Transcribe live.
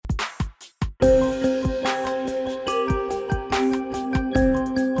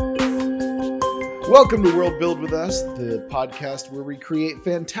Welcome to World Build With Us, the podcast where we create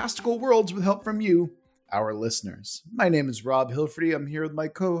fantastical worlds with help from you, our listeners. My name is Rob Hilferty. I'm here with my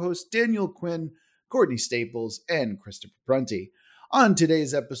co-hosts Daniel Quinn, Courtney Staples, and Christopher Prunty. On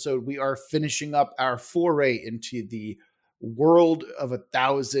today's episode, we are finishing up our foray into the world of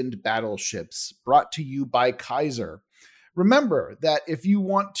 1,000 battleships, brought to you by Kaiser. Remember that if you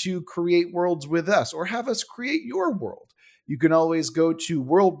want to create worlds with us or have us create your world, you can always go to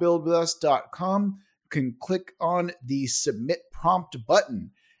worldbuildwithus.com, can click on the submit prompt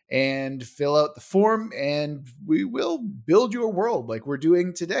button and fill out the form, and we will build your world like we're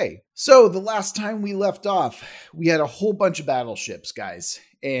doing today. So the last time we left off, we had a whole bunch of battleships, guys,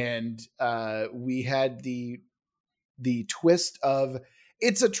 and we had the twist of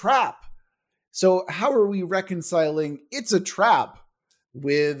it's a trap. So how are we reconciling it's a trap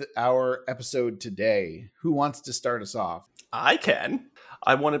with our episode today? Who wants to start us off? I can.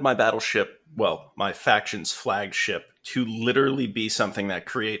 I wanted my battleship, well, my faction's flagship, to literally be something that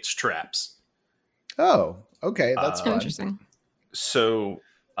creates traps. Oh, okay. That's fun. Interesting. So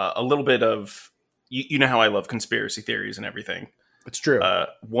a little bit of, you know how I love conspiracy theories and everything. It's true.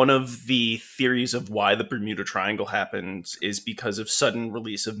 One of the theories of why the Bermuda Triangle happens is because of sudden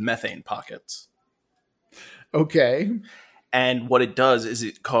release of methane pockets. Okay. And what it does is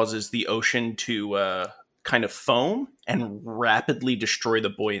it causes the ocean to kind of foam and rapidly destroy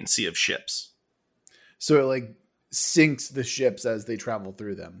the buoyancy of ships. So it like sinks the ships as they travel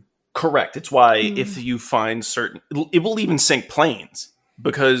through them. Correct. It's why if you find it will even sink planes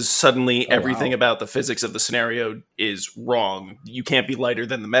because suddenly everything about the physics of the scenario is wrong. You can't be lighter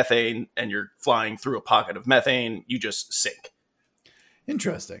than the methane and you're flying through a pocket of methane. You just sink.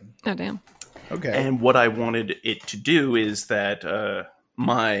 Interesting. Oh, damn. Okay. And what I wanted it to do is that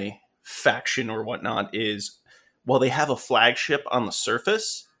my faction or whatnot is, while they have a flagship on the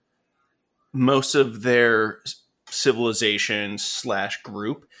surface, most of their civilization /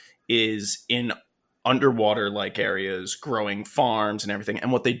 group is in underwater like areas, growing farms and everything.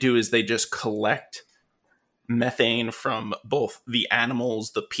 And what they do is they just collect methane from both the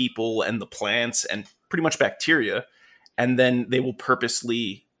animals, the people, and the plants, and pretty much bacteria. And then they will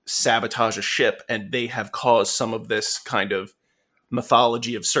purposely sabotage a ship, and they have caused some of this kind of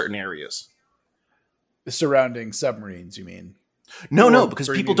mythology of certain areas. Surrounding submarines, you mean? No, because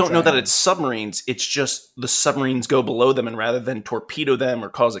people don't know that it's submarines. It's just the submarines go below them, and rather than torpedo them or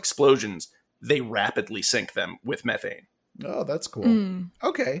cause explosions, they rapidly sink them with methane. Oh, that's cool.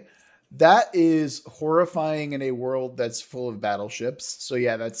 Okay. That is horrifying in a world that's full of battleships. So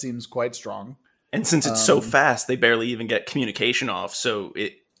yeah, that seems quite strong. And since it's so fast, they barely even get communication off. So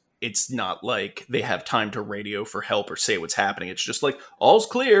it's not like they have time to radio for help or say what's happening. It's just like, all's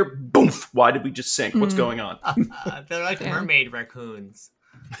clear. Boom. Why did we just sink? What's going on? They're like mermaid raccoons.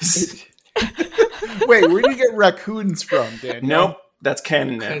 Wait, where do you get raccoons from, Daniel? Nope. That's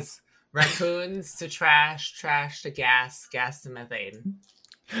canon now. Because raccoons to trash to gas to methane.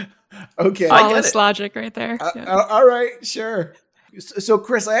 Okay. Flawless logic right there. All right, sure. So,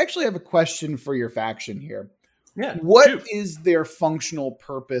 Chris, I actually have a question for your faction here. Yeah. What is their functional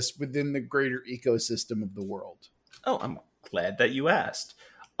purpose within the greater ecosystem of the world? Oh, I'm glad that you asked.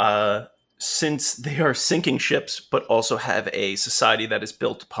 Since they are sinking ships, but also have a society that is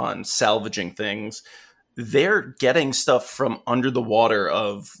built upon salvaging things, they're getting stuff from under the water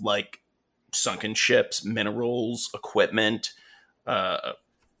of like sunken ships, minerals, equipment,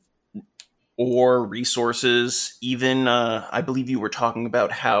 or resources. Even, I believe you were talking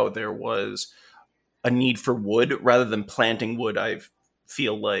about how there was a need for wood rather than planting wood. I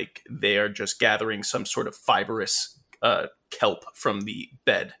feel like they are just gathering some sort of fibrous kelp from the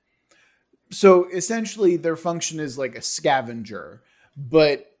bed. So essentially their function is like a scavenger,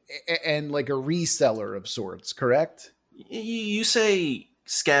 and like a reseller of sorts, correct? You say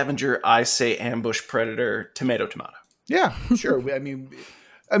scavenger, I say ambush predator, tomato. Yeah, sure. I mean,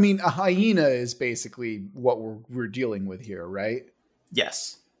 a hyena is basically what we're dealing with here, right?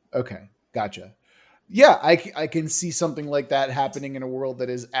 Yes. Okay, gotcha. Yeah, I can see something like that happening in a world that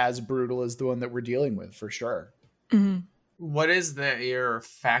is as brutal as the one that we're dealing with, for sure. Mm-hmm. What is your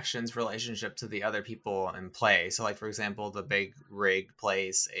faction's relationship to the other people in play? So, like, for example, the big rigged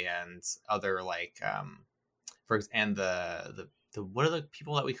place and other like, the what are the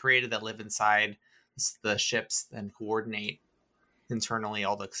people that we created that live inside the ships and coordinate internally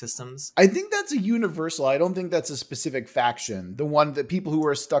all the systems? I think that's a universal. I don't think that's a specific faction. The one that people who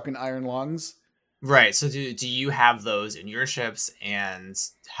are stuck in iron lungs. Right. So do you have those in your ships, and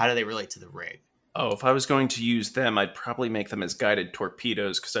how do they relate to the rig? Oh, if I was going to use them, I'd probably make them as guided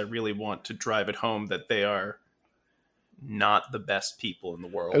torpedoes because I really want to drive it home that they are not the best people in the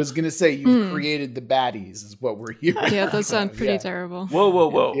world. I was going to say, you've created the baddies is what we're hearing. Yeah, those sound pretty terrible.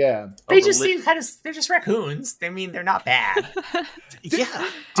 Whoa. Yeah. They just seem they're just raccoons. I mean, they're not bad. Yeah.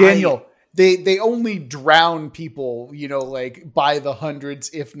 Daniel, they only drown people, like by the hundreds,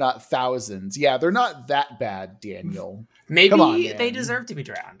 if not thousands. Yeah, they're not that bad, Daniel. Maybe they deserve to be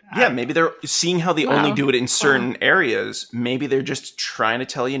drowned. Yeah, maybe they're seeing how they only do it in certain areas. Maybe they're just trying to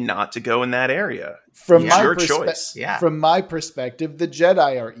tell you not to go in that area. From your choice. Yeah. From my perspective, the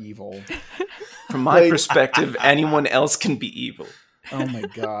Jedi are evil. From my perspective, anyone else can be evil. Oh my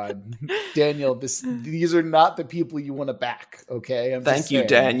God, Daniel! These are not the people you want to back. Okay, Thank you,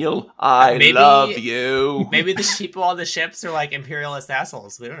 Daniel. I love you. Maybe the people on the ships are like imperialist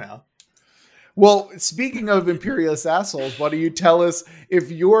assholes. We don't know. Well, speaking of imperialist assholes, why don't you tell us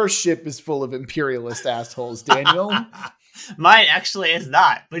if your ship is full of imperialist assholes, Daniel? Mine actually is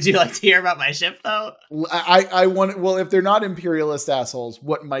not. Would you like to hear about my ship, though? I want. Well, if they're not imperialist assholes,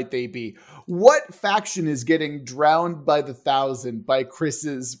 what might they be? What faction is getting drowned by the 1,000 by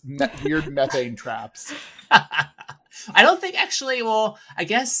Chris's weird methane traps? I don't think actually. Well, I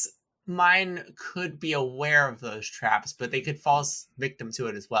guess mine could be aware of those traps, but they could fall victim to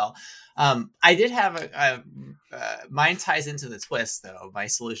it as well. I did have mine ties into the twist, though. My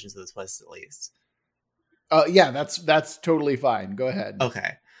solution to the twist, at least. Yeah, that's totally fine. Go ahead.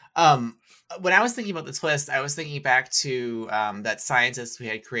 Okay. When I was thinking about the twist, I was thinking back to that scientist we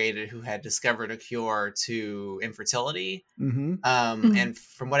had created who had discovered a cure to infertility. Mm-hmm. And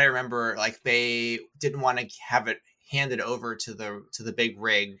from what I remember, like they didn't want to have it handed over to the big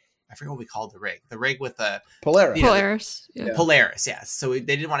rig. I forget what we called the rig with the Polaris. Polaris. Yeah. Polaris, yes. So they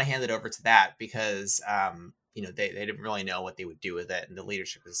didn't want to hand it over to that because they didn't really know what they would do with it, and the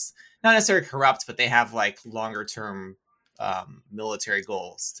leadership is not necessarily corrupt, but they have like longer term military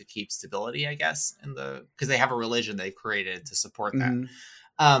goals to keep stability, I guess, because they have a religion they've created to support that.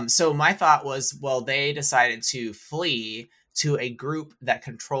 Mm-hmm. So my thought was, well, they decided to flee to a group that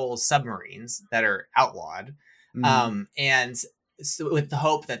controls submarines that are outlawed, and so with the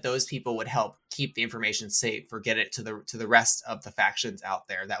hope that those people would help keep the information safe or get it to the rest of the factions out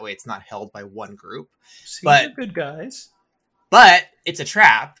there. That way it's not held by one group. They're good guys. But it's a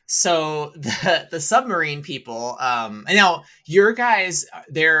trap. So the submarine people, and now your guys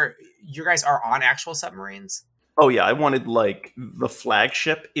are on actual submarines. Oh yeah, I wanted like the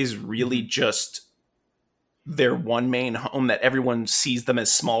flagship is really just their one main home that everyone sees them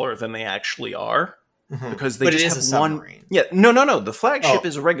as smaller than they actually are. Because they just have submarine. Yeah, no. The flagship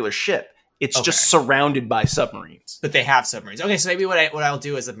is a regular ship. It's just surrounded by submarines. But they have submarines. Okay, so maybe what I'll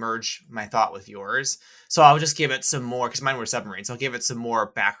do is merge my thought with yours. So I'll just give it some more, because mine were submarines. So I'll give it some more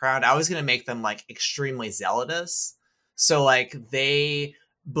background. I was going to make them like extremely zealotous. So like they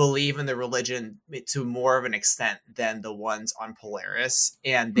believe in the religion to more of an extent than the ones on Polaris,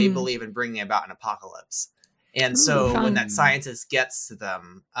 and they believe in bringing about an apocalypse. And so when that scientist gets to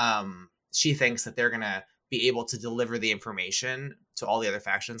them, she thinks that they're going to be able to deliver the information to all the other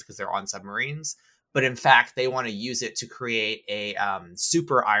factions because they're on submarines. But in fact, they want to use it to create a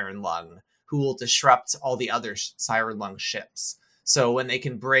super Iron Lung who will disrupt all the other Iron Lung ships. So when they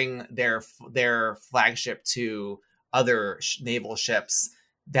can bring their flagship to other naval ships,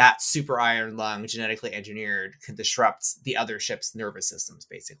 that super Iron Lung, genetically engineered, can disrupt the other ships' nervous systems,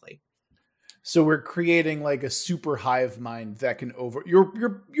 basically. So we're creating like a super hive mind that can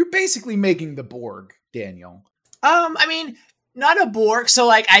you're basically making the Borg, Daniel. I mean, not a Borg. So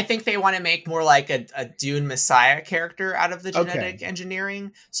like, I think they want to make more like a Dune Messiah character out of the genetic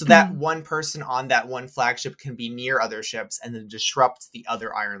engineering. So that one person on that one flagship can be near other ships and then disrupt the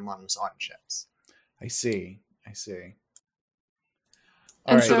other Iron Lungs on ships. I see.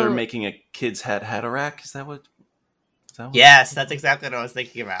 And so they're making a kid's Hatterack? Is that what? Yes, that's exactly what I was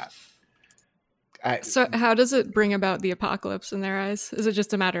thinking about. So how does it bring about the apocalypse in their eyes? Is it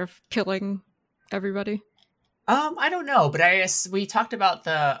just a matter of killing everybody? I don't know, but I guess we talked about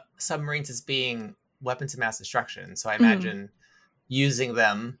the submarines as being weapons of mass destruction. So I imagine using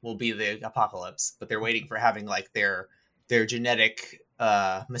them will be the apocalypse, but they're waiting for having like their genetic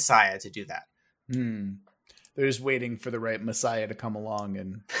messiah to do that. They're just waiting for the right messiah to come along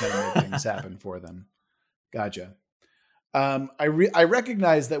and kind of make things happen for them. Gotcha. I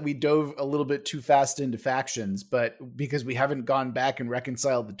recognize that we dove a little bit too fast into factions, but because we haven't gone back and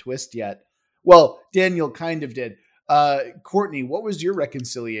reconciled the twist yet. Well, Daniel kind of did. Courtney, what was your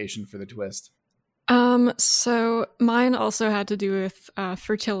reconciliation for the twist? So mine also had to do with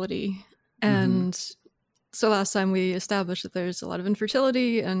fertility. And so last time we established that there's a lot of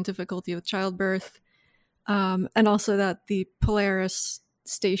infertility and difficulty with childbirth. And also that the Polaris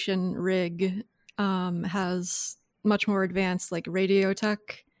station rig has much more advanced like radio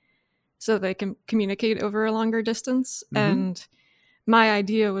tech, so they can communicate over a longer distance. And my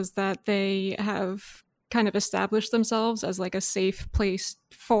idea was that they have kind of established themselves as like a safe place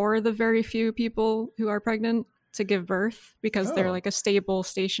for the very few people who are pregnant to give birth, because they're like a stable,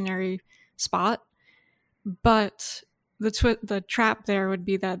 stationary spot. But the trap there would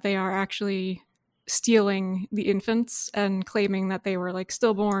be that they are actually stealing the infants and claiming that they were like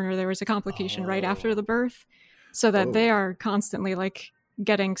stillborn, or there was a complication right after the birth, so that they are constantly like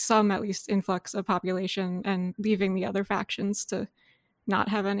getting some at least influx of population and leaving the other factions to not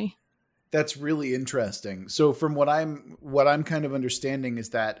have any. That's really interesting. So from what I'm kind of understanding is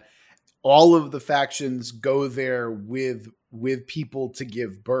that all of the factions go there with people to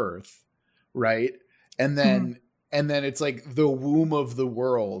give birth, right? And then it's like the womb of the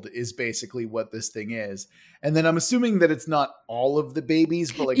world is basically what this thing is. And then I'm assuming that it's not all of the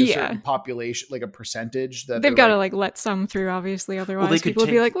babies, but like a certain population, like a percentage that they've got to like let some through, obviously. Otherwise people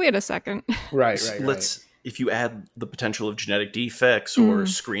would be like, wait a second. Right. If you add the potential of genetic defects or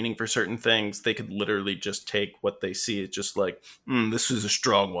screening for certain things, they could literally just take what they see. It's just like, this is a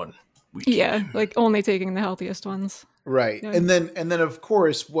strong one. Like only taking the healthiest ones. Right. Yeah. And then of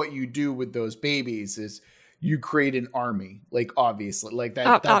course what you do with those babies is you create an army, like obviously, like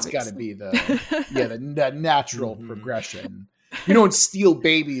that's got to be the natural progression. You don't steal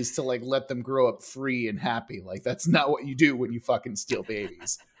babies to like let them grow up free and happy. Like that's not what you do when you fucking steal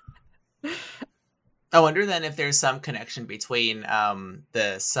babies. I wonder then if there's some connection between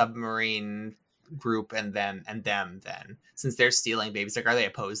the submarine group and them then, since they're stealing babies. Like, are they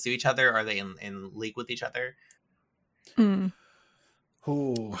opposed to each other? Are they in league with each other?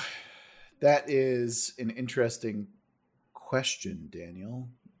 Oh, that is an interesting question, Daniel.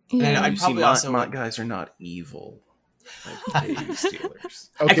 Yeah. And my guys are not evil. Like baby stealers.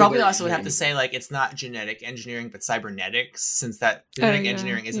 I probably also would have to say like it's not genetic engineering but cybernetics, since that genetic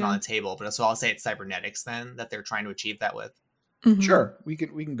engineering isn't on the table. But so I'll say it's cybernetics then that they're trying to achieve that with. Sure, we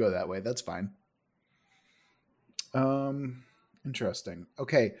can go that way. That's fine. Interesting.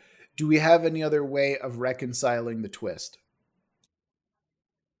 Okay, do we have any other way of reconciling the twist?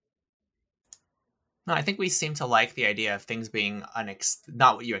 No, I think we seem to like the idea of things being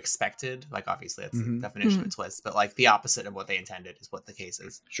not what you expected. Like, obviously, that's the definition of a twist, but like the opposite of what they intended is what the case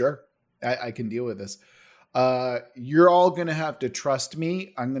is. Sure. I can deal with this. You're all going to have to trust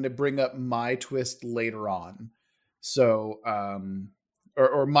me. I'm going to bring up my twist later on. So,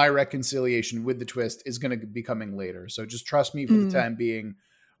 or my reconciliation with the twist is going to be coming later. So just trust me for the time being.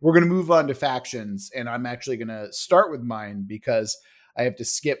 We're going to move on to factions, and I'm actually going to start with mine because I have to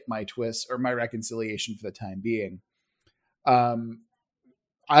skip my twist or my reconciliation for the time being.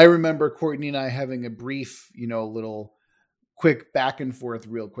 I remember Courtney and I having a brief, little quick back and forth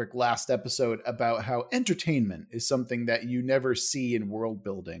real quick last episode about how entertainment is something that you never see in world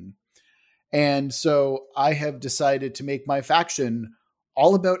building. And so I have decided to make my faction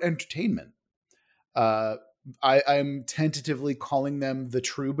all about entertainment. I'm tentatively calling them the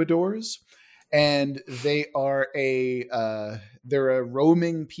Troubadours. And they are they're a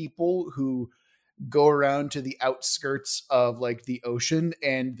roaming people who go around to the outskirts of like the ocean,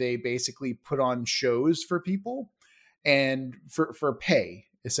 and they basically put on shows for people and for pay,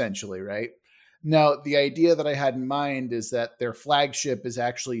 essentially, right? Now, the idea that I had in mind is that their flagship is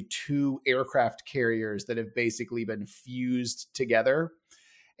actually 2 aircraft carriers that have basically been fused together,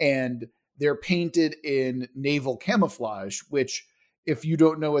 and they're painted in naval camouflage, which, if you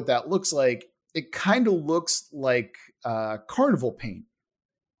don't know what that looks like, it kind of looks like carnival paint.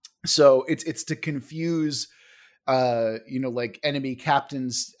 So it's to confuse, like enemy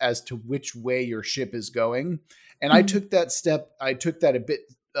captains as to which way your ship is going. And I took that step. I took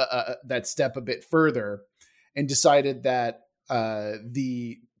that step a bit further, and decided that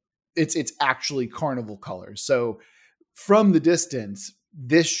it's actually carnival colors. So from the distance,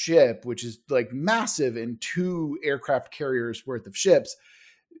 this ship, which is like massive and 2 aircraft carriers worth of ships,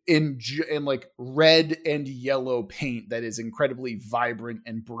 in like red and yellow paint that is incredibly vibrant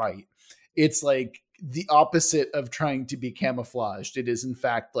and bright. It's like the opposite of trying to be camouflaged. It is in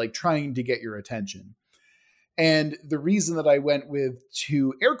fact like trying to get your attention. And the reason that I went with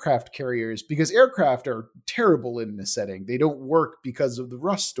 2 aircraft carriers, because aircraft are terrible in this setting, they don't work because of the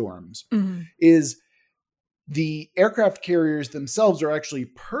rust storms, is the aircraft carriers themselves are actually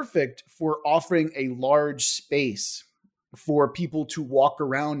perfect for offering a large space for people to walk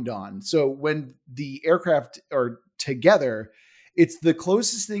around on. So when the aircraft are together, it's the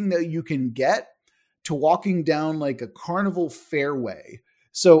closest thing that you can get to walking down like a carnival fairway.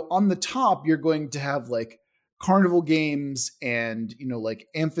 So on the top, you're going to have like carnival games and, like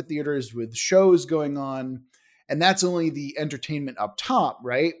amphitheaters with shows going on. And that's only the entertainment up top,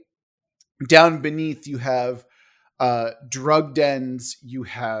 right? Down beneath, you have drug dens, you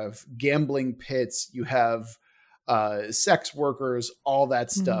have gambling pits, you have sex workers, all that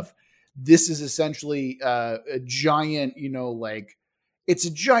stuff. This is essentially a giant, it's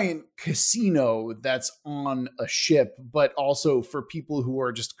a giant casino that's on a ship, but also for people who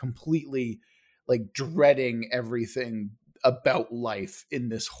are just completely like dreading everything about life in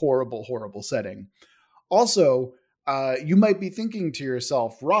this horrible, horrible setting. Also, you might be thinking to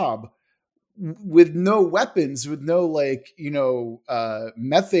yourself, Rob, with no weapons, with no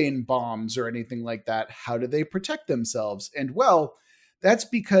methane bombs or anything like that, how do they protect themselves? And well, that's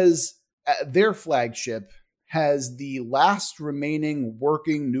because their flagship has the last remaining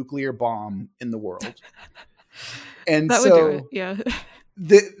working nuclear bomb in the world. And that so would do it, yeah.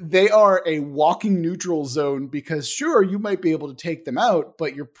 They are a walking neutral zone because sure, you might be able to take them out,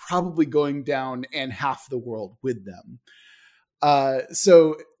 but you're probably going down and half the world with them.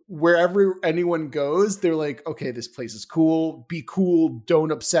 So wherever anyone goes, they're like, okay, this place is cool. Be cool.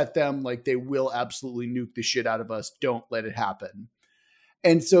 Don't upset them. Like they will absolutely nuke the shit out of us. Don't let it happen.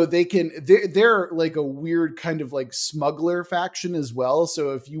 And so they're like a weird kind of like smuggler faction as well.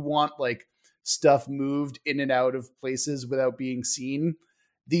 So if you want like stuff moved in and out of places without being seen,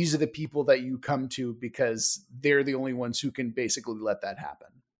 these are the people that you come to because they're the only ones who can basically let that happen.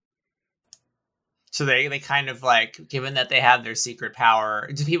 So they kind of like, given that they have their secret power,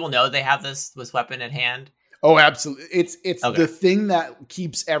 do people know they have this weapon at hand? Oh, absolutely. It's okay. The thing that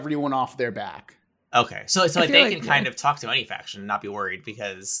keeps everyone off their back. Okay. So like they can kind of talk to any faction and not be worried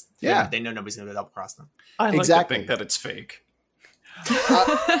because they know nobody's going to double cross them. I like to think that it's fake.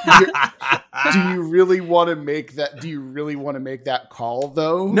 Do you really want to make that? Do you really want to make that call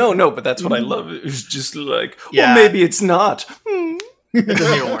though? No, but that's what I love. It was just like, well, maybe it's not. It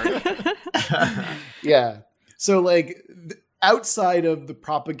doesn't even work. Yeah. So like outside of the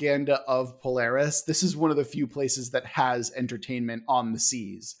propaganda of Polaris, this is one of the few places that has entertainment on the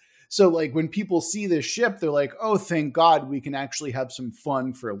seas. So like when people see this ship, they're like, oh, thank God we can actually have some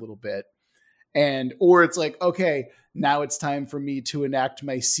fun for a little bit. Or it's like, okay, now it's time for me to enact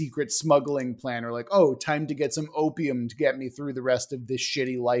my secret smuggling plan, or like, oh, time to get some opium to get me through the rest of this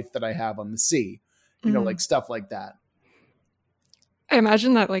shitty life that I have on the sea. You know, like stuff like that. I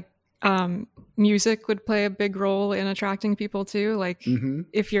imagine that like music would play a big role in attracting people too. Like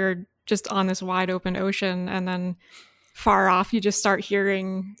if you're just on this wide open ocean and then far off, you just start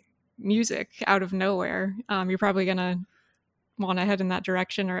hearing music out of nowhere. You're probably going to want to head in that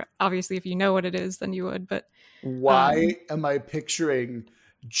direction, or obviously if you know what it is, then you would. But why am I picturing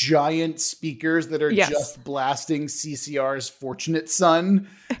giant speakers that are just blasting CCR's Fortunate Son?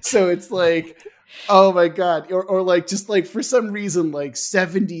 So it's like, oh my God. Or like, just like for some reason, like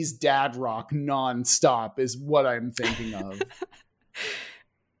 70s dad rock nonstop is what I'm thinking of.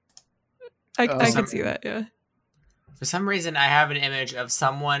 I can see that. Yeah. For some reason, I have an image of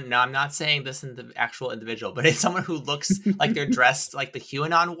someone. No, I'm not saying this in the actual individual, but it's someone who looks like they're dressed like the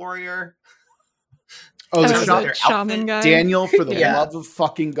QAnon warrior. Oh, the shaman guy. Daniel, for the love of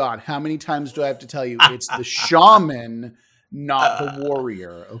fucking God, how many times do I have to tell you? It's the shaman, not the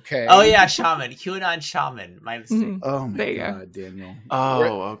warrior, okay? Oh, yeah, shaman. QAnon shaman. My mistake. Oh, my God, Daniel.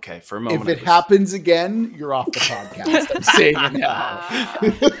 Oh, okay. For a moment. If it happens again, you're off the podcast. I'm saying it now.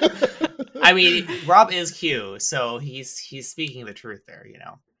 I mean, Rob is Q, so he's speaking the truth there, you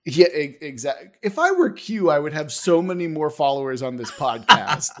know. Yeah, exactly. If I were Q, I would have so many more followers on this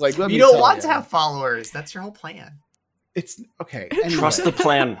podcast. Like, you don't want to have followers. That's your whole plan. It's okay. Anyway. Trust the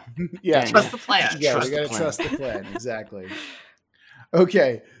plan. Yeah, trust the plan. Yeah, we gotta trust the plan. Exactly.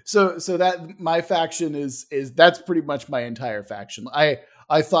 Okay, so that my faction is that's pretty much my entire faction. I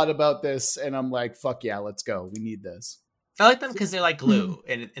thought about this and I'm like, fuck yeah, let's go. We need this. I like them because they're like glue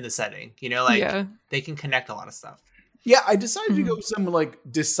in the setting. You know, like they can connect a lot of stuff. Yeah, I decided to go with someone like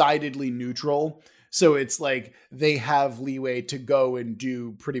decidedly neutral. So it's like they have leeway to go and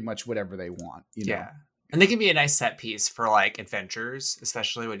do pretty much whatever they want. You know? And they can be a nice set piece for like adventures,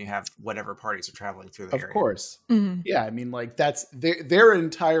 especially when you have whatever parties are traveling through the area. Of course. Yeah, I mean, like that's their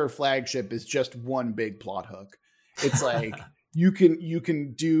entire flagship is just one big plot hook. It's like you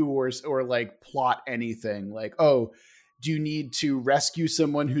can do or like plot anything. Like, oh, do you need to rescue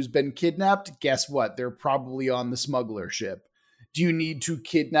someone who's been kidnapped? Guess what? They're probably on the smuggler ship. Do you need to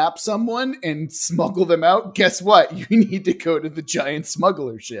kidnap someone and smuggle them out? Guess what? You need to go to the giant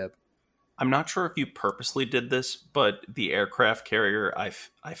smuggler ship. I'm not sure if you purposely did this, but the aircraft carrier, I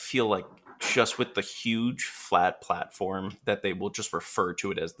feel like just with the huge flat platform that they will just refer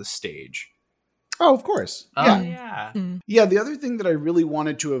to it as the stage. Oh, of course. Oh, Yeah. yeah. Yeah, the other thing that I really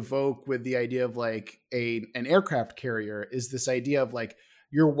wanted to evoke with the idea of like an aircraft carrier is this idea of like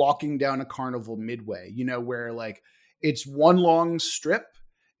you're walking down a carnival midway, you know, where like it's one long strip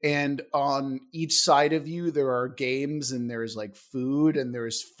and on each side of you there are games and there's like food and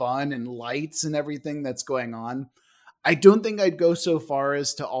there's fun and lights and everything that's going on. I don't think I'd go so far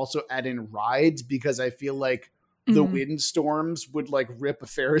as to also add in rides because I feel like the windstorms would like rip a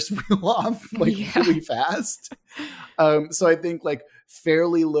Ferris wheel off like really fast. So I think like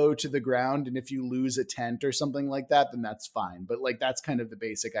fairly low to the ground. And if you lose a tent or something like that, then that's fine. But like, that's kind of the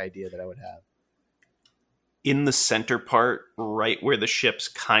basic idea that I would have. In the center part, right where the ships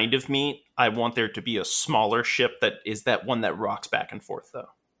kind of meet, I want there to be a smaller ship that is that one that rocks back and forth though.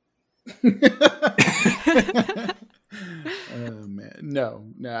 Oh man. No,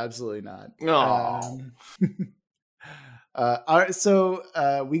 absolutely not. All right, so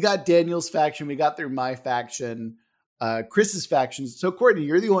we got Daniel's faction, we got through my faction, Chris's faction. So Courtney,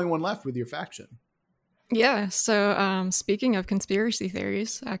 you're the only one left with your faction. Yeah. So speaking of conspiracy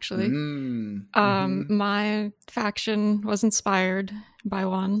theories, actually, my faction was inspired by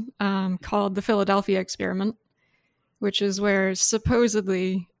one called the Philadelphia Experiment, which is where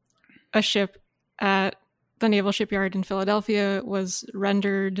supposedly a ship at the Naval Shipyard in Philadelphia was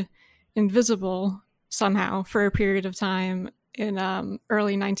rendered invisible somehow for a period of time in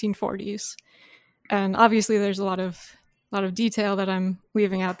early 1940s. And obviously there's a lot of detail that I'm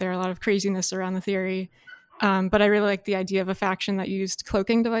leaving out there, a lot of craziness around the theory. But I really like the idea of a faction that used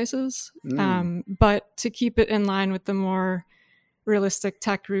cloaking devices. But to keep it in line with the more realistic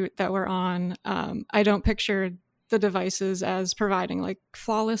tech route that we're on, I don't picture the devices as providing like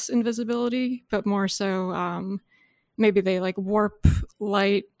flawless invisibility, but more so maybe they like warp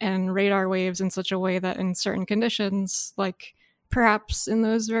light and radar waves in such a way that in certain conditions, like perhaps in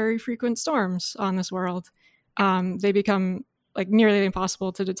those very frequent storms on this world, they become like nearly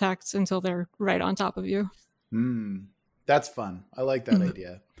impossible to detect until they're right on top of you. That's fun. I like that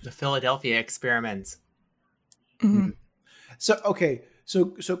idea. The Philadelphia Experiment. So, okay.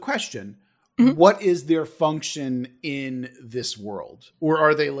 So question, what is their function in this world? Or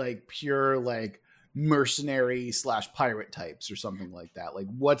are they like pure like mercenary / pirate types or something like that? Like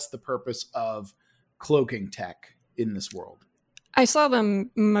what's the purpose of cloaking tech in this world? I saw them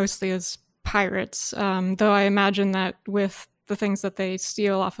mostly as pirates, though I imagine that with the things that they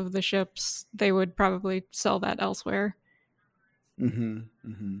steal off of the ships, they would probably sell that elsewhere. But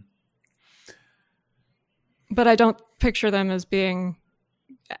I don't picture them as being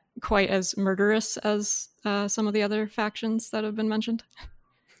quite as murderous as some of the other factions that have been mentioned.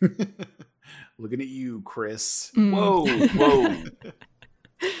 Looking at you, Chris. Whoa. It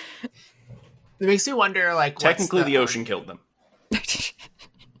makes me wonder, like, technically the ocean killed them.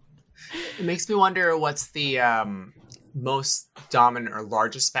 It makes me wonder what's the most dominant or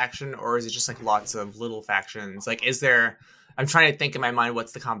largest faction, or is it just like lots of little factions? Like, is there? I'm trying to think in my mind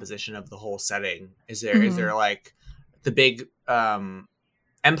what's the composition of the whole setting. Is there like the big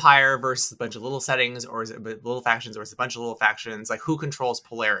empire versus a bunch of little settings, or is it little factions versus a bunch of little factions? Like, who controls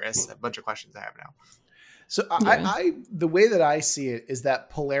Polaris? A bunch of questions I have now. So I the way that I see it is that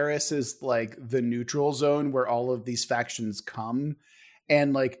Polaris is like the neutral zone where all of these factions come,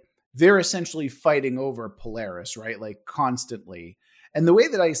 and like they're essentially fighting over Polaris, right? Like constantly. And the way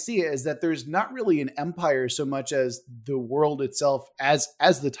that I see it is that there's not really an empire so much as the world itself, as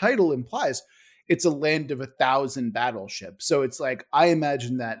the title implies, it's a land of 1,000 battleships. So it's like, I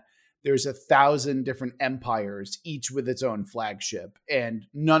imagine that there's 1,000 different empires, each with its own flagship, and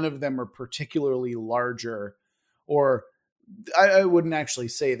none of them are particularly larger, or I wouldn't actually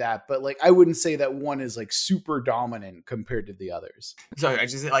say that, but like, I wouldn't say that one is like super dominant compared to the others. So I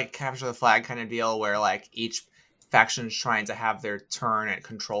just like capture the flag kind of deal where like each faction is trying to have their turn at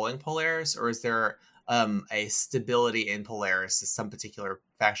controlling Polaris, or is there a stability in Polaris as some particular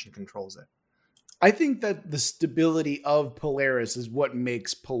faction controls it? I think that the stability of Polaris is what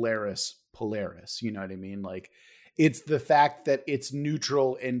makes Polaris Polaris. You know what I mean? Like, it's the fact that it's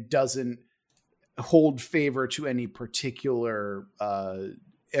neutral and doesn't hold favor to any particular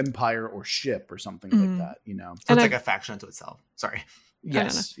empire or ship or something like that, you know? So it's like a faction unto itself. Sorry.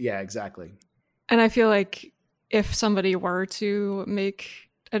 Yes. Yeah, exactly. And I feel like if somebody were to make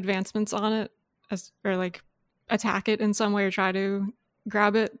advancements on it or like attack it in some way or try to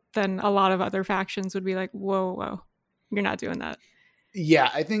grab it, then a lot of other factions would be like, whoa, you're not doing that. Yeah,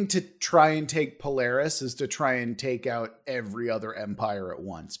 I think to try and take Polaris is to try and take out every other empire at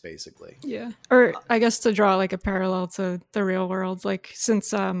once, basically. Yeah. Or I guess to draw like a parallel to the real world, like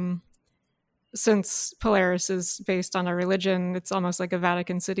since since Polaris is based on a religion, it's almost like a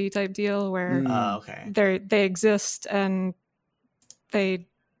Vatican City type deal where Okay. they exist and they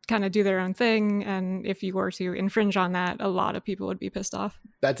kind of do their own thing. And if you were to infringe on that, a lot of people would be pissed off.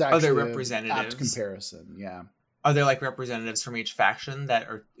 That's Are actually there an apt representatives? comparison. Yeah. Are there like representatives from each faction that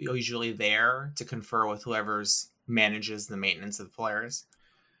are usually there to confer with whoever's manages the maintenance of Polaris?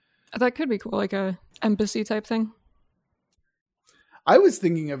 That could be cool, like a embassy type thing. I was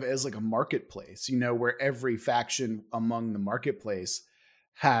thinking of it as like a marketplace, where every faction among the marketplace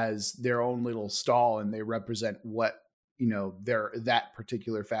has their own little stall and they represent what, that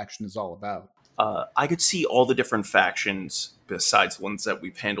particular faction is all about. I could see all the different factions, besides the ones that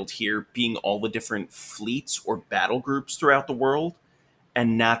we've handled here, being all the different fleets or battle groups throughout the world,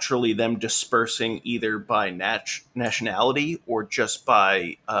 and naturally them dispersing either by nationality or just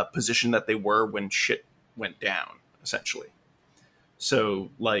by position that they were when shit went down, essentially. So,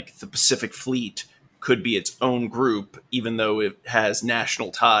 like, the Pacific Fleet could be its own group, even though it has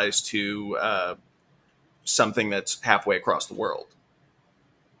national ties to something that's halfway across the world.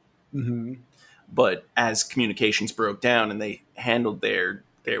 Mm-hmm. But as communications broke down and they handled there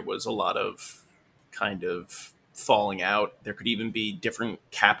was a lot of kind of falling out. There could even be different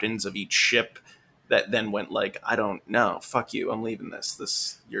captains of each ship that then went like, I don't know, fuck you, I'm leaving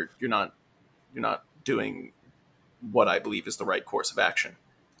this. You're not doing what I believe is the right course of action.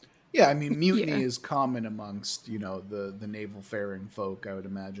 Yeah, I mean, mutiny is common amongst, the naval faring folk, I would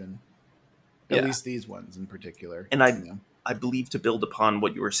imagine. At least these ones in particular. And I believe, to build upon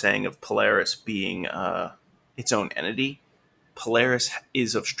what you were saying of Polaris being its own entity, Polaris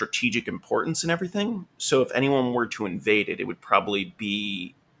is of strategic importance and everything. So if anyone were to invade it, it would probably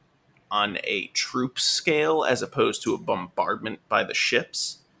be on a troop scale as opposed to a bombardment by the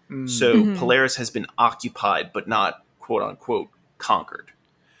ships. So Polaris has been occupied, but not, quote unquote, conquered.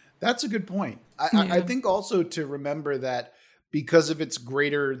 That's a good point. I think also to remember that because of its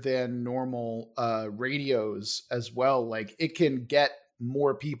greater than normal radios as well, like it can get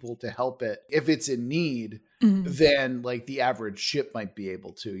more people to help it if it's in need than like the average ship might be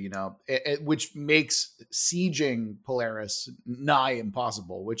able to, which makes sieging Polaris nigh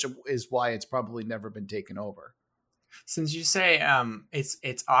impossible, which is why it's probably never been taken over. Since you say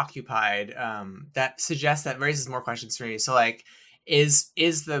it's occupied, that suggests that raises more questions for me. So like, is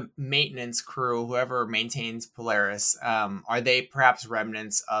the maintenance crew, whoever maintains Polaris, are they perhaps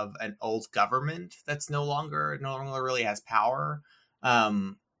remnants of an old government that's no longer really has power?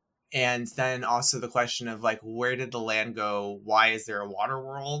 And then also the question of like, where did the land go? Why is there a water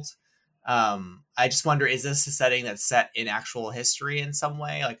world? I just wonder, is this a setting that's set in actual history in some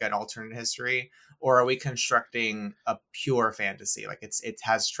way, like an alternate history? Or are we constructing a pure fantasy? Like it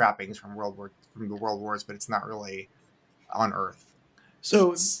has trappings from the World Wars, but it's not really on Earth.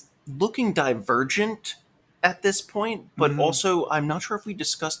 So it's looking divergent at this point, but also I'm not sure if we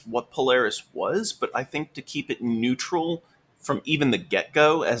discussed what Polaris was, but I think to keep it neutral from even the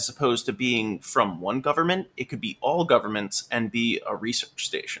get-go, as opposed to being from one government, it could be all governments and be a research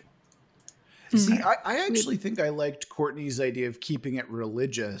station. See, I actually think I liked Courtney's idea of keeping it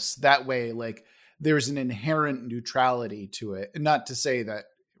religious. That way, like, there's an inherent neutrality to it. And not to say that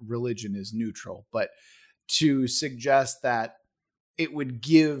religion is neutral, but to suggest that it would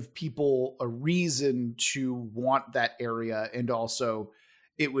give people a reason to want that area. And also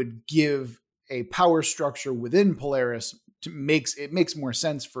it would give a power structure within Polaris it makes more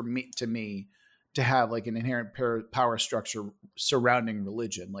sense for me to have like an inherent power structure surrounding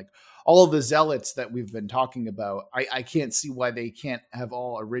religion. Like all of the zealots that we've been talking about, I can't see why they can't have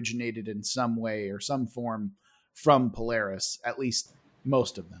all originated in some way or some form from Polaris, at least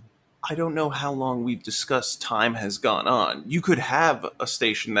most of them. I don't know how long we've discussed time has gone on. You could have a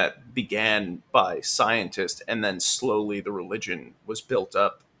station that began by scientists and then slowly the religion was built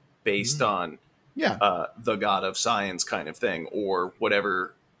up based on the god of science kind of thing, or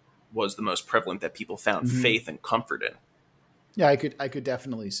whatever was the most prevalent that people found faith and comfort in. Yeah, I could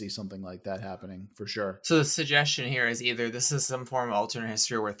definitely see something like that happening for sure. So the suggestion here is either this is some form of alternate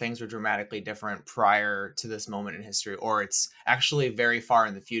history where things were dramatically different prior to this moment in history, or it's actually very far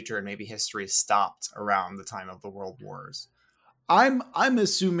in the future and maybe history stopped around the time of the World Wars. I'm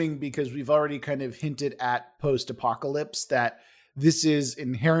assuming, because we've already kind of hinted at post-apocalypse, that this is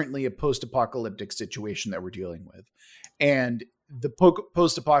inherently a post-apocalyptic situation that we're dealing with. And the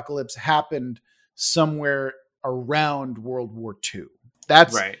post-apocalypse happened somewhere around World War II.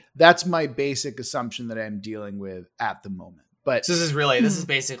 That's my basic assumption that I'm dealing with at the moment. But so this is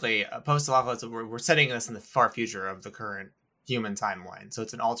basically a post-apocalypse. We're setting this in the far future of the current human timeline. So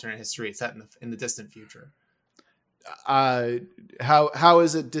it's an alternate history set in the distant future. how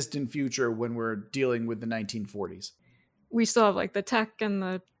is it distant future when we're dealing with the 1940s? We still have like the tech and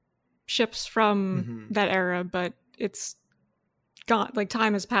the ships from that era, but it's gone. Like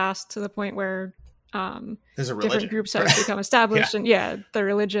time has passed to the point where There's a religion. different groups have become established, and the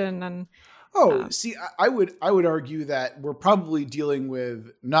religion and. See, I would argue that we're probably dealing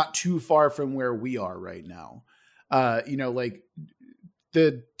with not too far from where we are right now. Like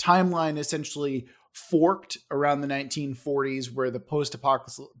the timeline essentially forked around the 1940s, where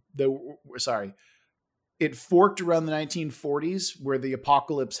it forked around the 1940s where the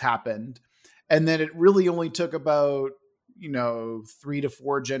apocalypse happened, and then it really only took about 3 to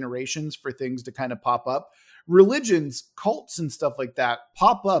 4 generations for things to kind of pop up. Religions, cults, and stuff like that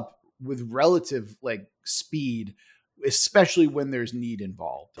pop up with relative like speed, especially when there's need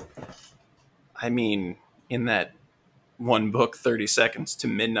involved. I mean, in that one book, 30 Seconds to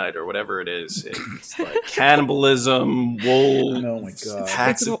Midnight or whatever it is, it's like cannibalism, wolves, Oh my God.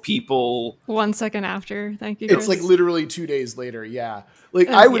 packs of people. 1 second after. Thank you, Chris. It's like literally 2 days later. Yeah. Like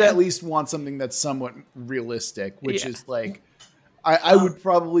I would at least want something that's somewhat realistic, which is like, I would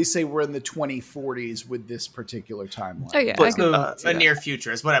probably say we're in the 2040s with this particular timeline. Oh yeah, But, A near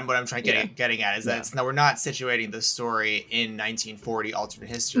future is what I'm trying getting at is that we're not situating the story in 1940 alternate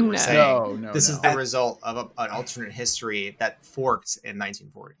history. We're saying this is the result of an alternate history that forked in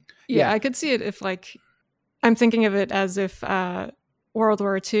 1940. Yeah, I could see it if like I'm thinking of it as if World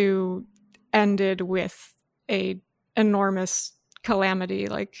War II ended with a enormous calamity,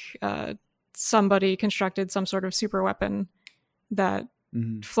 like somebody constructed some sort of super weapon that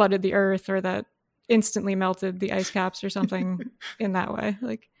flooded the earth or that instantly melted the ice caps or something in that way.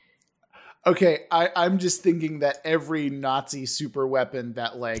 Like, okay, I'm just thinking that every Nazi super weapon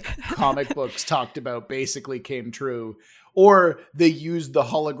that like comic books talked about basically came true, or they used the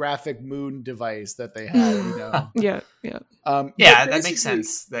holographic moon device that they had. That makes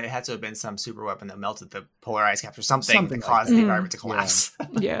sense. That it had to have been some super weapon that melted the polar ice caps or something that caused the environment to collapse.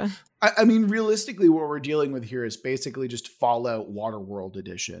 Yeah. I mean, realistically, what we're dealing with here is basically just Fallout Waterworld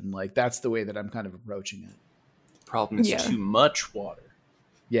edition. Like, that's the way that I'm kind of approaching it. The problem is too much water.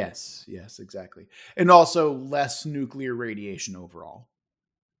 Yes, exactly. And also less nuclear radiation overall.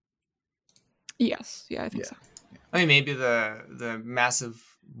 Yes, I think so. I mean, maybe the massive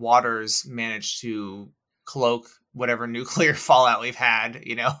waters managed to cloak whatever nuclear fallout we've had,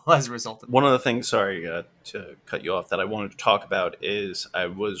 as a result of one of the things, sorry to cut you off, that I wanted to talk about is I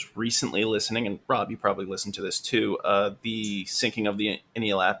was recently listening, and Rob, you probably listened to this too, the sinking of the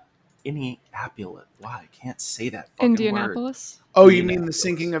Indianapolis. Wow, I can't say that fucking Indianapolis? word. Oh, you mean the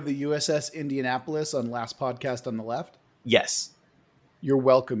sinking of the USS Indianapolis on last podcast on the left? Yes. You're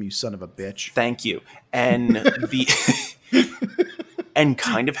welcome, you son of a bitch. Thank you. And and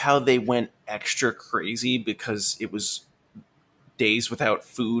kind of how they went extra crazy because it was days without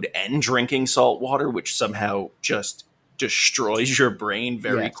food and drinking salt water, which somehow just destroys your brain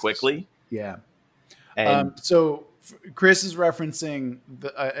very quickly. Yeah. And so Chris is referencing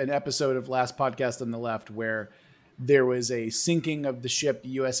an episode of last podcast on the left where there was a sinking of the ship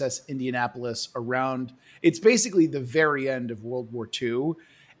USS Indianapolis around, it's basically the very end of World War II,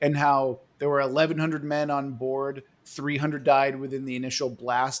 and how there were 1,100 men on board, 300 died within the initial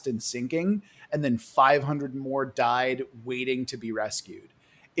blast and sinking, and then 500 more died waiting to be rescued.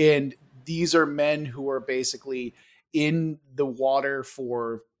 And these are men who are basically in the water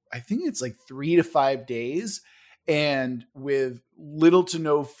for, I think it's like 3 to 5 days, and with little to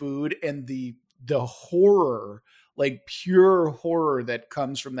no food, and the horror, like pure horror that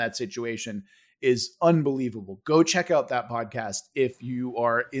comes from that situation is unbelievable. Go check out that podcast if you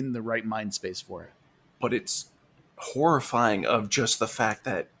are in the right mind space for it. But it's horrifying of just the fact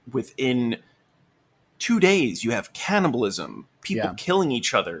that within 2 days you have cannibalism, people killing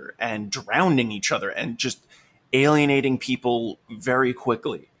each other and drowning each other and just alienating people very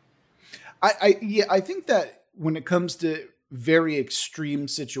quickly. I think that when it comes to very extreme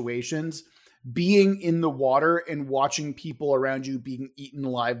situations, being in the water and watching people around you being eaten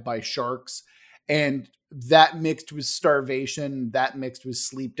alive by sharks, and that mixed with starvation, that mixed with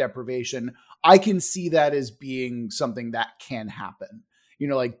sleep deprivation, I can see that as being something that can happen.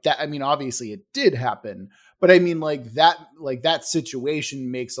 Like that. I mean, obviously it did happen, but I mean, like that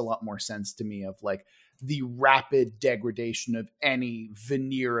situation makes a lot more sense to me, of like the rapid degradation of any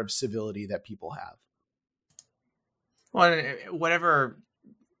veneer of civility that people have. Well, whatever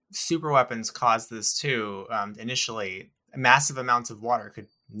super weapons caused this too, initially massive amounts of water could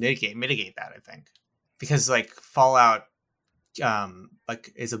mitigate that, I think, because like Fallout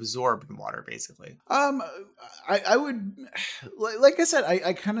like is absorbed in water, basically. I would, like I said,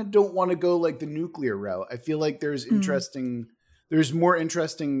 I kind of don't want to go like the nuclear route. I feel like there's more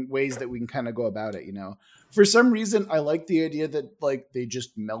interesting ways that we can kind of go about it. For some reason, I like the idea that like they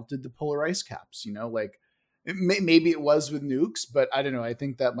just melted the polar ice caps. Like maybe it was with nukes, but I don't know. I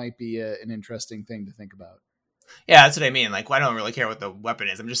think that might be an interesting thing to think about. Yeah, that's what I mean. Like, I don't really care what the weapon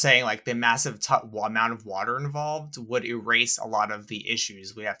is. I'm just saying, like, the massive amount of water involved would erase a lot of the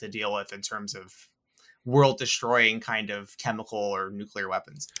issues we have to deal with in terms of world-destroying kind of chemical or nuclear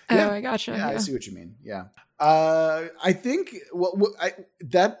weapons. Oh, I gotcha. Yeah, I see what you mean. Yeah. I think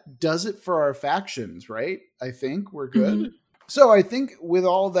that does it for our factions, right? I think we're good. Mm-hmm. So I think with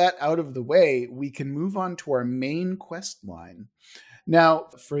all that out of the way, we can move on to our main quest line. Now,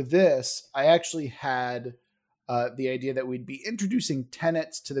 for this, I actually had the idea that we'd be introducing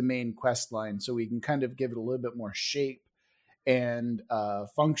tenets to the main quest line so we can kind of give it a little bit more shape and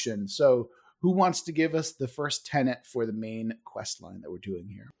function. So who wants to give us the first tenet for the main quest line that we're doing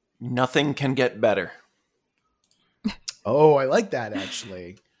here? Nothing can get better. Oh, I like that,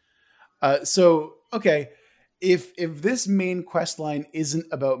 actually. So, okay, if this main quest line isn't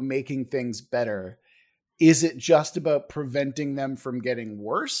about making things better, is it just about preventing them from getting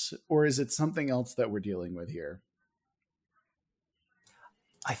worse, or is it something else that we're dealing with here?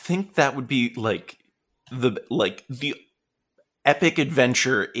 I think that would be the epic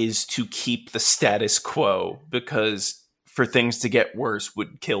adventure is to keep the status quo, because for things to get worse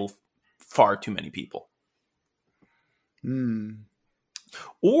would kill far too many people.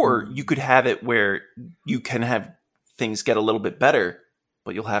 Or you could have it where you can have things get a little bit better,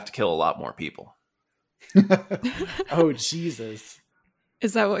 but you'll have to kill a lot more people. Oh, Jesus.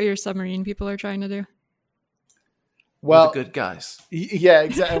 Is that what your submarine people are trying to do? Well, the good guys. Yeah,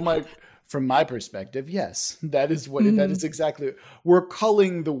 exactly. I'm like, from my perspective, yes, that is what that is exactly. We're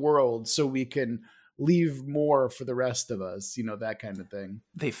culling the world so we can leave more for the rest of us, that kind of thing.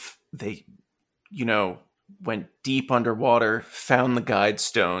 They went deep underwater, found the guide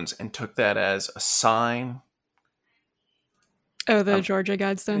stones, and took that as a sign. Oh, the Georgia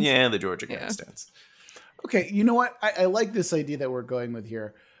Guidestones? Yeah, the Georgia Guidestones. Okay, you know what? I like this idea that we're going with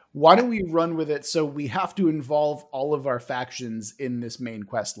here. Why don't we run with it so we have to involve all of our factions in this main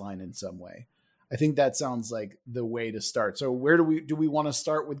quest line in some way? I think that sounds like the way to start. So where do we want to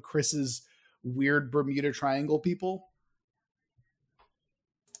start with Chris's weird Bermuda Triangle people?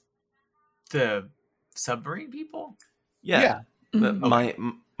 The submarine people? Yeah. My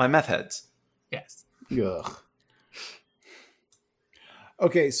meth heads. Yes. Ugh.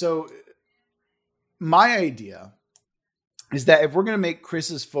 Okay, so my idea is that if we're going to make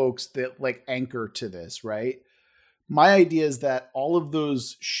Chris's folks that like anchor to this, right? My idea is that all of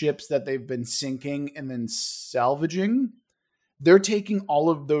those ships that they've been sinking and then salvaging, they're taking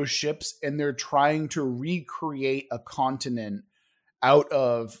all of those ships and they're trying to recreate a continent out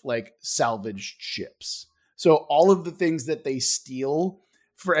of like salvaged ships. So all of the things that they steal,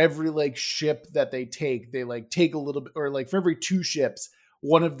 for every like ship that they like take a little bit, or like for every 2 ships,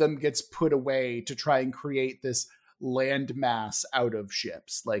 one of them gets put away to try and create this land mass out of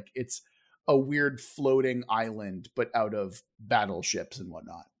ships. Like it's a weird floating island, but out of battleships and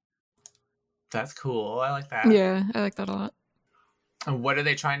whatnot. That's cool. I like that. Yeah, I like that a lot. And what are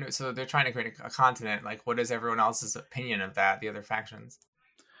they trying to? So they're trying to create a continent. Like, what is everyone else's opinion of that? The other factions.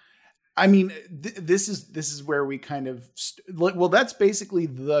 I mean, this is where we kind of well, that's basically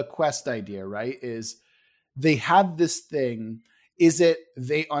the quest idea, right? Is they have this thing. Is it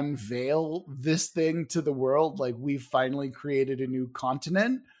they unveil this thing to the world, like we've finally created a new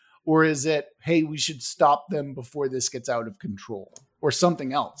continent? Or is it, hey, we should stop them before this gets out of control? Or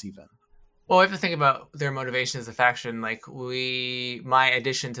something else even? Well, we have to think about their motivation as a faction. Like my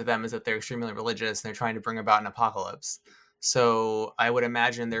addition to them is that they're extremely religious and they're trying to bring about an apocalypse. So I would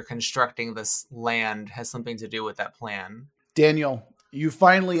imagine they're constructing this land has something to do with that plan. Daniel, you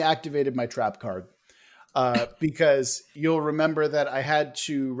finally activated my trap card. Because you'll remember that I had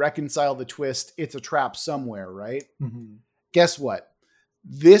to reconcile the twist. It's a trap somewhere, right? Mm-hmm. Guess what?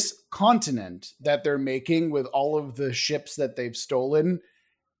 This continent that they're making with all of the ships that they've stolen,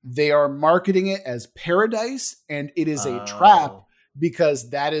 they are marketing it as paradise, and it is a trap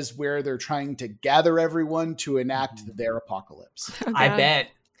because that is where they're trying to gather everyone to enact their apocalypse. Oh, I bet.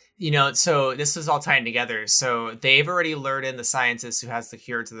 So this is all tying together. So they've already lured in the scientist who has the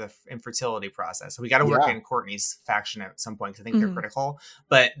cure to the infertility process. So we got to work in Courtney's faction at some point because I think they're critical.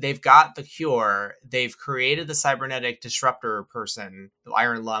 But they've got the cure. They've created the cybernetic disruptor person, the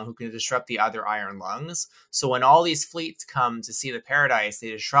Iron Lung, who can disrupt the other Iron Lungs. So when all these fleets come to see the paradise,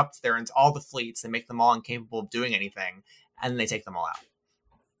 they disrupt all the fleets and make them all incapable of doing anything. and then they take them all out.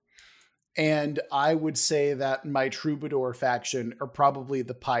 And I would say that my Troubadour faction are probably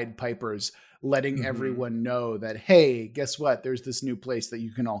the Pied Pipers, letting everyone know that, hey, guess what? There's this new place that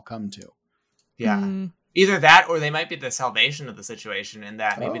you can all come to. Yeah. Either that, or they might be the salvation of the situation, in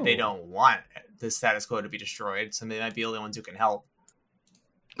that maybe they don't want the status quo to be destroyed, so they might be the only ones who can help.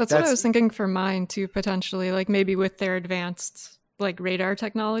 That's what I was thinking for mine too, potentially. Like maybe with their advanced like radar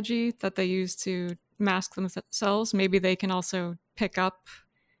technology that they use to mask themselves, maybe they can also pick up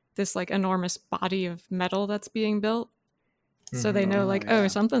this like enormous body of metal that's being built. So they know like, oh,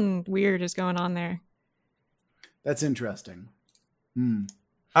 something weird is going on there. That's interesting.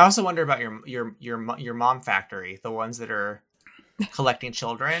 I also wonder about your mom factory, the ones that are collecting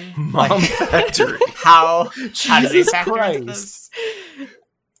children. Mom factory. How do they factor into this?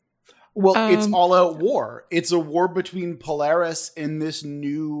 Well, it's all out war. It's a war between Polaris and this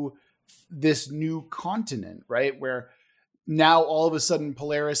new continent, right? Where now all of a sudden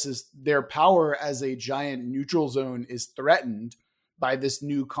Polaris their power as a giant neutral zone is threatened by this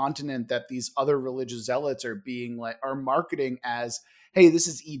new continent that these other religious zealots are marketing as, hey, this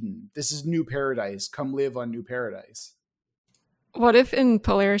is Eden. This is New Paradise. Come live on New Paradise. What if in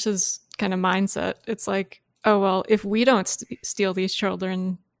Polaris's kind of mindset, it's like, oh, well, if we don't steal these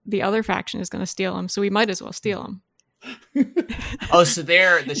children, the other faction is going to steal them, so we might as well steal them. Oh, so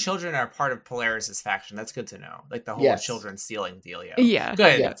the children are part of Polaris's faction. That's good to know. Like the whole children stealing dealio. Yeah,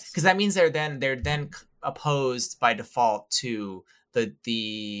 good. Yes. Because that means they're then opposed by default to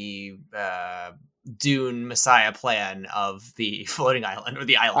the Dune Messiah plan of the floating island or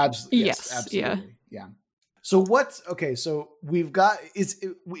the island. Absolutely. Yes, absolutely. Yeah. So so we've got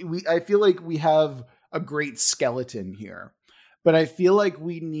I feel like we have a great skeleton here, but I feel like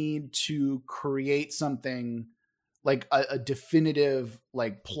we need to create something like a definitive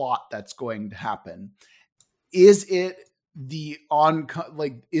like plot that's going to happen. Is it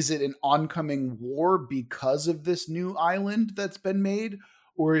is it an oncoming war because of this new island that's been made?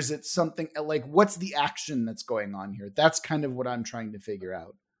 Or is it something like, what's the action that's going on here? That's kind of what I'm trying to figure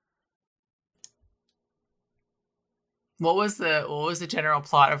out. What was the general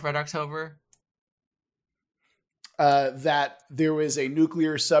plot of Red October? That there was a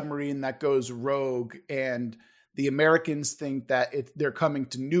nuclear submarine that goes rogue, and the Americans think that they're coming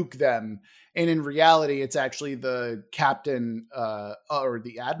to nuke them, and in reality, it's actually the captain or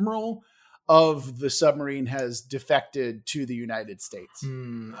the admiral of the submarine has defected to the United States.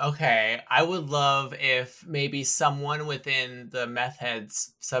 Okay. I would love if maybe someone within the Meth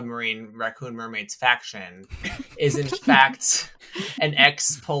Heads submarine Raccoon Mermaids faction is in fact an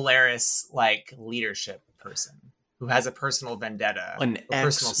ex-Polaris like leadership person who has a personal vendetta. An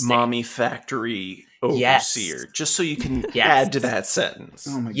ex-mommy factory overseer. Just so you can add to that sentence.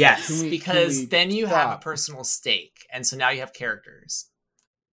 Oh my God. Yes, because then you have a personal stake. And so now you have characters.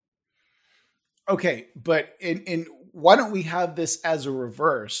 Okay, but in why don't we have this as a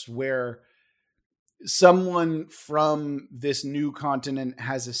reverse where someone from this new continent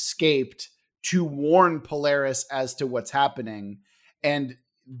has escaped to warn Polaris as to what's happening, and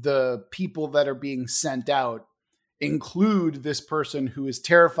the people that are being sent out include this person who is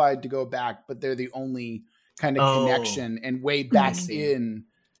terrified to go back, but they're the only kind of connection and way back in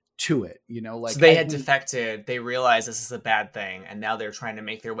to it, like, so they had defected, they realized this is a bad thing, and now they're trying to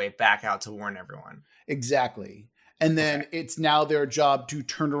make their way back out to warn everyone. Exactly. And then it's now their job to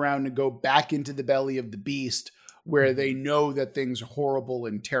turn around and go back into the belly of the beast, where they know that things are horrible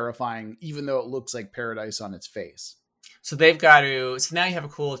and terrifying, even though it looks like paradise on its face. So they've got to. So now you have a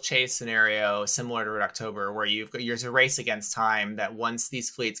cool chase scenario similar to Red October, where there's a race against time. That once these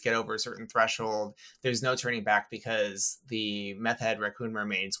fleets get over a certain threshold, there's no turning back, because the Meth Head Raccoon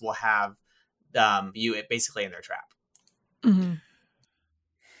Mermaids will have you basically in their trap. Mm-hmm.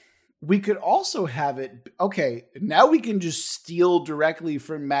 We could also have it. Okay, now we can just steal directly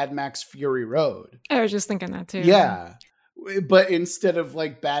from Mad Max Fury Road. I was just thinking that too. Yeah, but instead of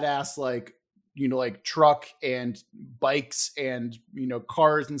like badass like truck and bikes and,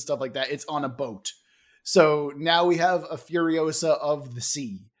 cars and stuff like that, it's on a boat. So now we have a Furiosa of the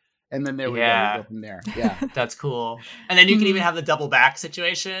sea. And then there we go from there. Yeah. That's cool. And then you can even have the double back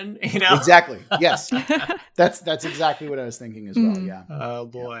situation, Exactly. Yes. That's exactly what I was thinking as well. Yeah. Oh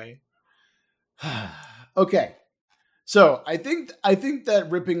boy. Yeah. Okay. So I think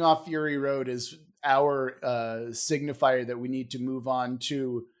that ripping off Fury Road is our signifier that we need to move on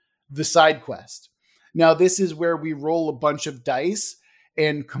to the side quest. Now, this is where we roll a bunch of dice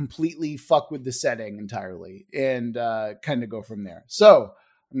and completely fuck with the setting entirely and kind of go from there. So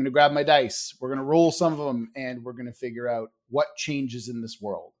I'm going to grab my dice. We're going to roll some of them, and we're going to figure out what changes in this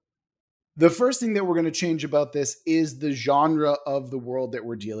world. The first thing that we're going to change about this is the genre of the world that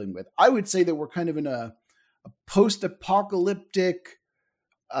we're dealing with. I would say that we're kind of in a post-apocalyptic,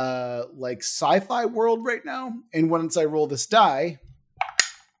 like sci-fi world right now. And once I roll this die,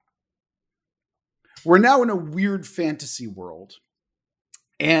 we're now in a weird fantasy world.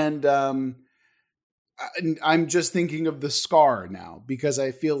 And I'm just thinking of the Scar now, because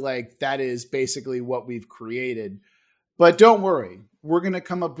I feel like that is basically what we've created. But don't worry, we're going to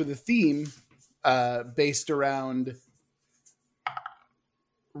come up with a theme based around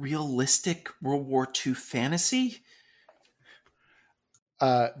realistic World War II fantasy.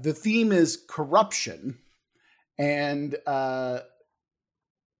 The theme is corruption, and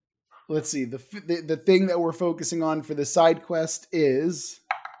let's see, the thing that we're focusing on for the side quest is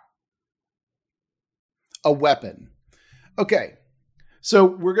a weapon. Okay. So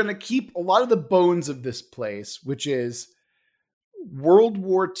we're going to keep a lot of the bones of this place, which is World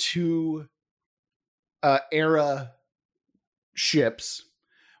War II era ships,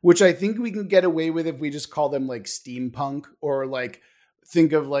 which I think we can get away with if we just call them like steampunk, or like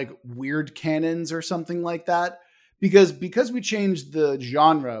think of like weird cannons or something like that. Because we changed the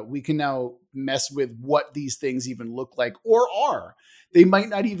genre, we can now mess with what these things even look like or are. They might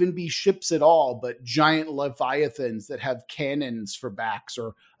not even be ships at all, but giant leviathans that have cannons for backs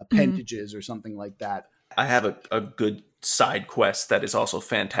or appendages or something like that. I have a good side quest that is also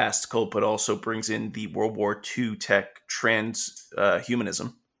fantastical, but also brings in the World War II tech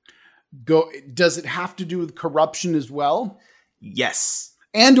transhumanism. Does it have to do with corruption as well? Yes.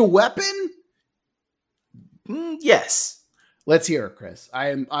 And a weapon? Yes. Let's hear it, Chris. I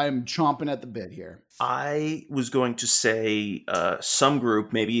am chomping at the bit here. I was going to say some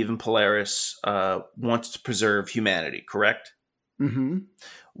group, maybe even Polaris, wants to preserve humanity, correct? Mm-hmm.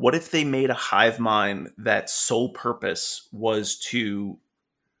 What if they made a hive mind that sole purpose was to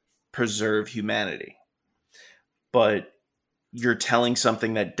preserve humanity? But you're telling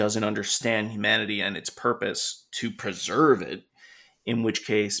something that doesn't understand humanity and its purpose to preserve it, in which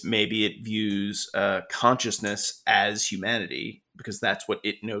case maybe it views consciousness as humanity because that's what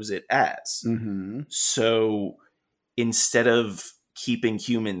it knows it as. Mm-hmm. So instead of keeping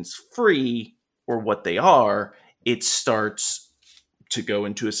humans free or what they are, it starts to go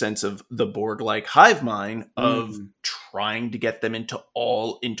into a sense of the Borg-like hive mind of trying to get them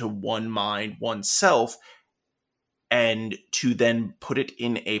into one mind, one self, and to then put it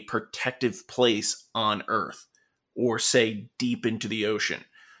in a protective place on Earth, or say deep into the ocean.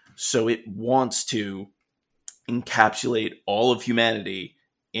 So it wants to encapsulate all of humanity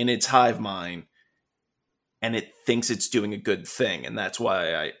in its hive mind, and it thinks it's doing a good thing. And that's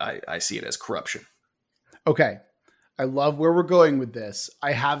why I see it as corruption. Okay. I love where we're going with this.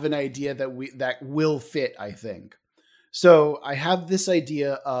 I have an idea that will fit, I think. So I have this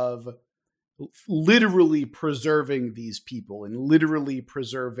idea of literally preserving these people and literally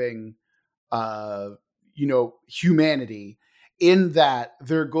preserving, humanity, in that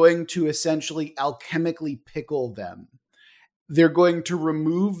they're going to essentially alchemically pickle them. They're going to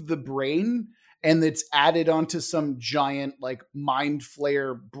remove the brain, and it's added onto some giant like mind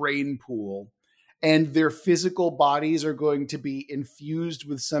flare brain pool. And their physical bodies are going to be infused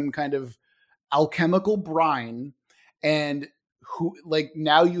with some kind of alchemical brine. And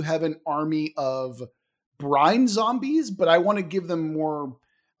now you have an army of brine zombies, but I want them more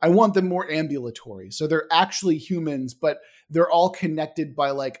ambulatory. So they're actually humans, but they're all connected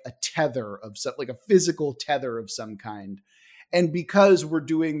by like a tether of some, like a physical tether of some kind. And because we're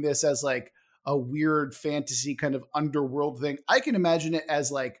doing this as like a weird fantasy kind of underworld thing, I can imagine it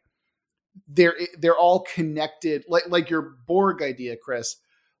as like they're all connected, like your Borg idea, Chris.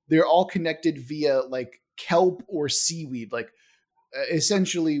 They're all connected via like kelp or seaweed, like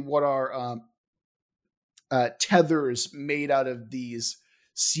essentially what are tethers made out of these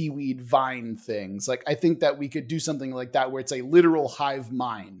seaweed vine things. Like I think that we could do something like that where it's a literal hive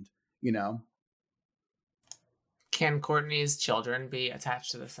mind, you know? Can Courtney's children be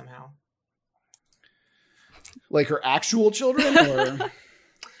attached to this somehow? Like her actual children, or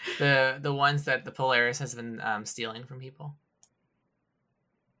the ones that the Polaris has been stealing from people?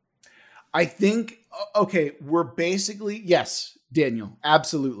 I think, okay, we're basically, yes, Daniel,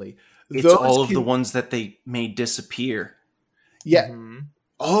 absolutely. It's all of the ones that they made disappear. Yeah. Mm-hmm.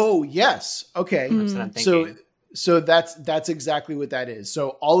 Oh, yes. Okay. That's what I'm thinking. So that's exactly what that is.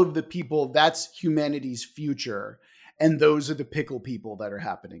 So all of the people, that's humanity's future, and those are the pickle people that are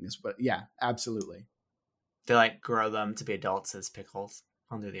happening. But yeah, absolutely. They like grow them to be adults as pickles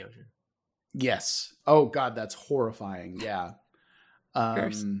under the ocean. Yes. Oh God, that's horrifying. Yeah.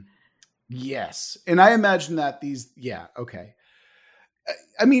 Yes. And I imagine that okay.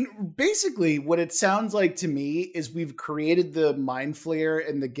 I mean, basically, what it sounds like to me is we've created the Mind Flayer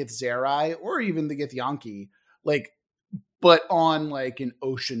and the Githzerai, or even the Githyanki, like, but on like an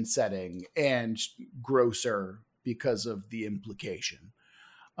ocean setting and grosser because of the implication.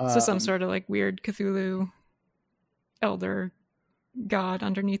 So some sort of like weird Cthulhu elder god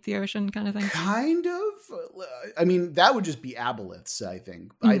underneath the ocean kind of thing. Kind of. I mean, that would just be aboleths, I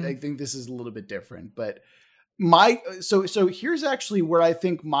think. I think this is a little bit different, but so here's actually where I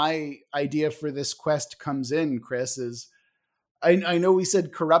think my idea for this quest comes in, Chris, is I know we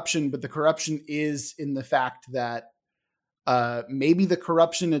said corruption, but the corruption is in the fact that maybe the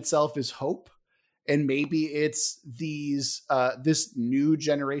corruption itself is hope, and maybe it's this new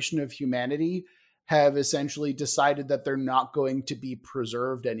generation of humanity have essentially decided that they're not going to be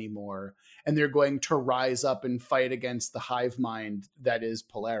preserved anymore, and they're going to rise up and fight against the hive mind that is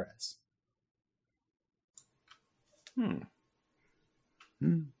Polaris.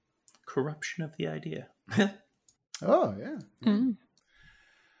 Corruption of the idea. Oh, yeah.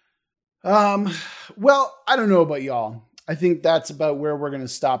 Well, I don't know about y'all. I think that's about where we're going to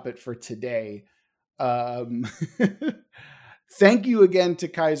stop it for today. Thank you again to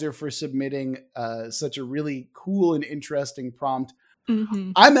Kaiser for submitting such a really cool and interesting prompt.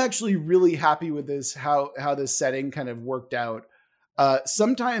 Mm-hmm. I'm actually really happy with this, how this setting kind of worked out.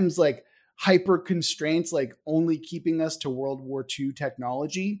 Sometimes like hyper constraints, like only keeping us to World War II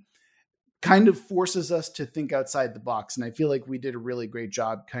technology, kind of forces us to think outside the box. And I feel like we did a really great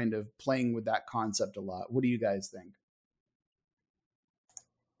job kind of playing with that concept a lot. What do you guys think?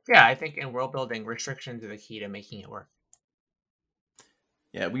 Yeah, I think in world building, restrictions are the key to making it work.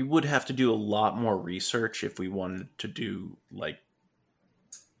 Yeah, we would have to do a lot more research if we wanted to do like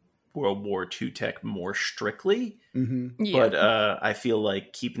World War II tech more strictly. Mm-hmm. Yeah. But I feel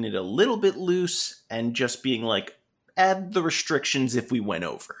like keeping it a little bit loose and just being like, add the restrictions if we went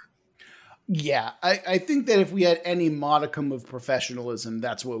over. Yeah, I think that if we had any modicum of professionalism,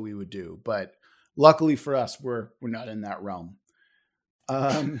 that's what we would do. But luckily for us, we're not in that realm.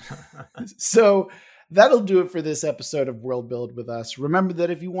 So that'll do it for this episode of World Build with Us. Remember that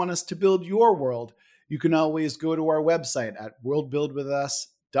if you want us to build your world, you can always go to our website at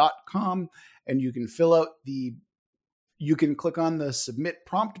worldbuildwithus.com, and you can you can click on the submit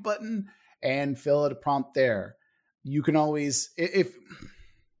prompt button and fill out a prompt there. You can always, if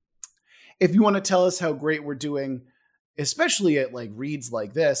you want to tell us how great we're doing, especially at like reads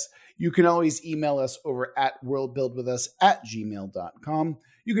like this, you can always email us over at worldbuildwithus@gmail.com.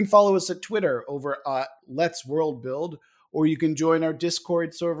 You can follow us at Twitter over at Let's World Build, or you can join our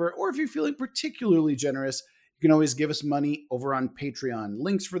Discord server, or if you're feeling particularly generous, you can always give us money over on Patreon.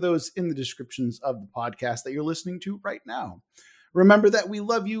 Links for those in the descriptions of the podcast that you're listening to right now. Remember that we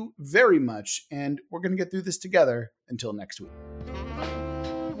love you very much, and we're going to get through this together. Until next week.